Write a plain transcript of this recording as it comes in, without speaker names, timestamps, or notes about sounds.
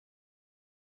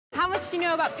how much do you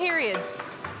know about periods?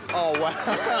 Oh,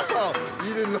 wow.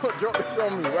 You did not drop this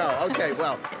on me. Wow, OK,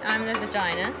 well. I'm the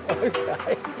vagina.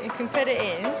 OK. You can put it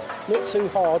in. Not too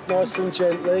hard, nice and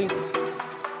gently.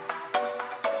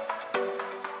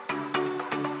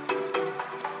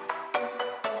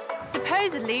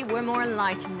 Supposedly, we're more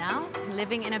enlightened now,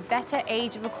 living in a better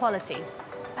age of equality.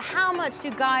 But how much do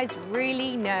guys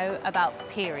really know about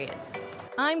periods?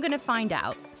 I'm gonna find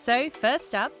out. So,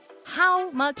 first up, how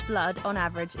much blood on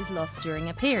average is lost during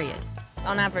a period?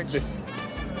 On average.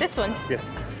 This one?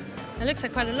 Yes. It looks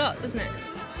like quite a lot, doesn't it?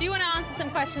 Do you want to answer some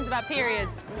questions about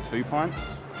periods? 2 pints?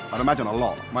 I'd imagine a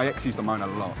lot. My ex used to moan a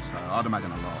lot, so I'd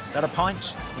imagine a lot. That a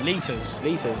pint? Litres.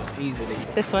 Litres, easily.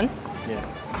 This one? Yeah.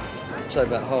 I'd say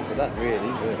about half of that, really.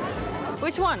 But...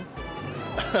 Which one?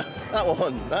 That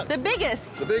one. That's the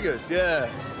biggest? The biggest, yeah.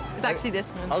 It's actually this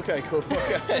one. OK, cool. Okay. Do you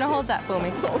want to hold that for me?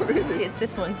 Not really. It's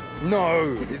this one. No,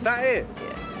 is that it?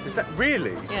 Yeah. Is that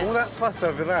really? Yeah. All that fuss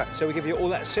over that? So we give you all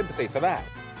that sympathy for that?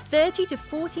 30 to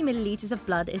 40 millilitres of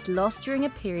blood is lost during a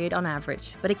period on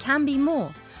average, but it can be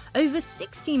more. Over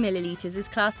 60 millilitres is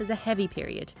classed as a heavy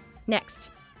period. Next,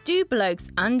 do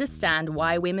blokes understand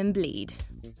why women bleed?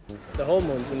 The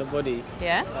hormones in the body.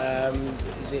 Yeah?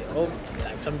 Is it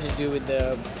like something to do with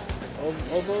the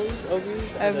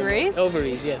ovaries? Ovaries?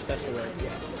 Ovaries, yes, that's the word, yeah.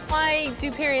 Why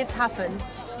do periods happen?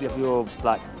 You have your,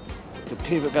 like, the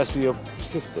period goes through your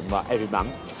system, like, every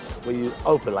month, where you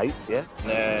ovulate, yeah? And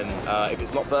then if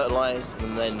it's not fertilised,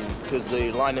 and then because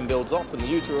the lining builds up in the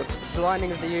uterus. The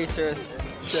lining of the uterus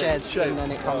sheds and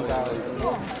then it comes out.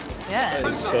 Yeah.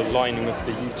 It's the lining of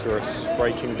the uterus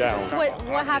breaking down.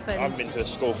 What happens? I've been to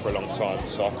school for a long time,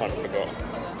 so I kind of forgot.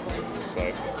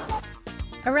 So.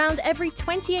 Around every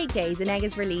 28 days, an egg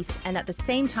is released, and at the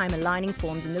same time, a lining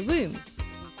forms in the womb.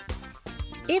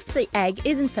 If the egg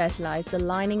isn't fertilised, the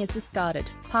lining is discarded,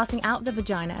 passing out the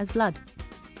vagina as blood.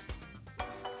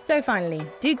 So finally,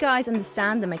 do guys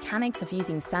understand the mechanics of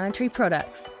using sanitary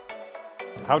products?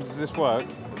 How does this work?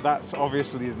 That's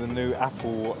obviously the new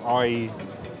Apple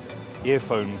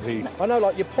earphone piece. I know,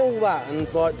 like, you pull that and,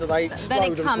 like, do they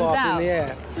explode and fly up in the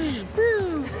air?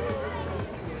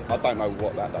 I don't know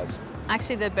what that does.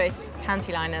 Actually, they're both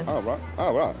panty liners. Oh, right.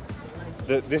 Oh, right.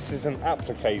 This is an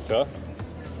applicator.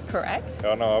 Correct.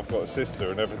 I know, I've got a sister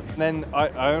and everything. Then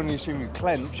I only assume you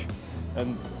clench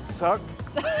and suck.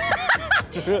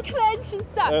 Clench and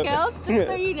suck, girls, just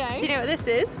so you know. Do you know what this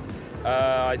is?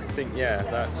 I think,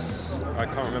 yeah, I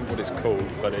can't remember what it's called,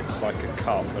 but it's like a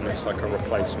cup and it's like a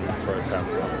replacement for a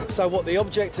tampon. So what the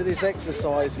object of this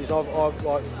exercise is, I've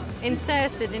like...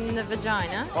 Inserted in the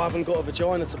vagina. I haven't got a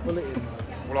vagina to pull it in.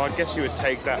 Well, I guess you would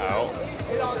take that out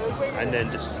and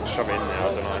then just shove it in there,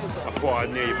 I don't know. I thought I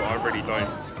knew, but I really don't.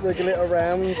 Wriggle it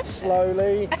around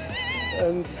slowly,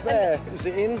 and there, is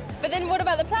it in? But then what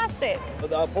about the plastic?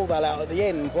 But I'll pull that out at the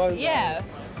end, won't I? Yeah.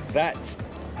 That...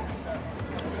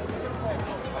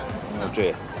 Oh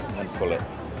dear, and pull it.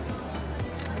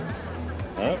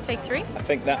 Take 3. I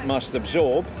think that must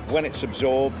absorb. When it's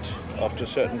absorbed after a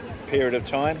certain period of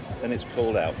time, then it's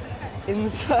pulled out.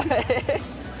 Inside.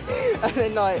 And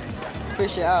then, like,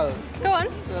 push it out. Go on.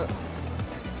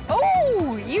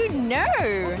 Oh, you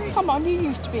know. Come on, you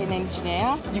used to be an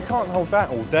engineer. You can't hold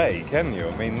that all day, can you?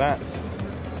 I mean, that's...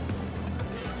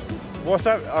 What's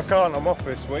that? I can't, I'm off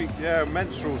this week. Yeah,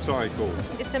 menstrual cycle.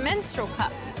 It's a menstrual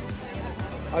cup.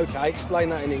 OK, explain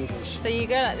that in English. So you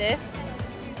go like this,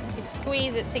 you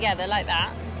squeeze it together like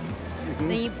that,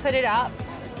 then you put it up,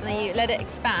 and then you let it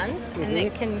expand, and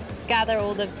it can gather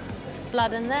all the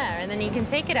blood in there, and then you can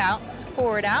take it out,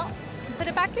 pour it out, and put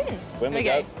it back in. When we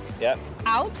go. Yep.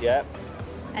 Out. Yep.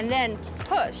 And then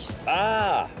push.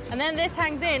 Ah! And then this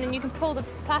hangs in, and you can pull the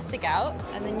plastic out,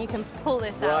 and then you can pull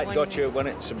this out. Right, got you, when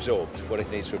it's absorbed, what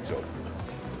it needs to absorb.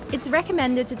 It's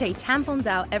recommended to take tampons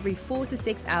out every 4 to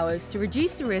 6 hours to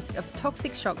reduce the risk of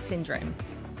toxic shock syndrome.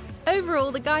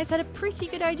 Overall, the guys had a pretty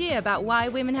good idea about why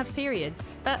women have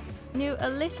periods, but knew a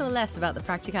little less about the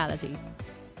practicalities.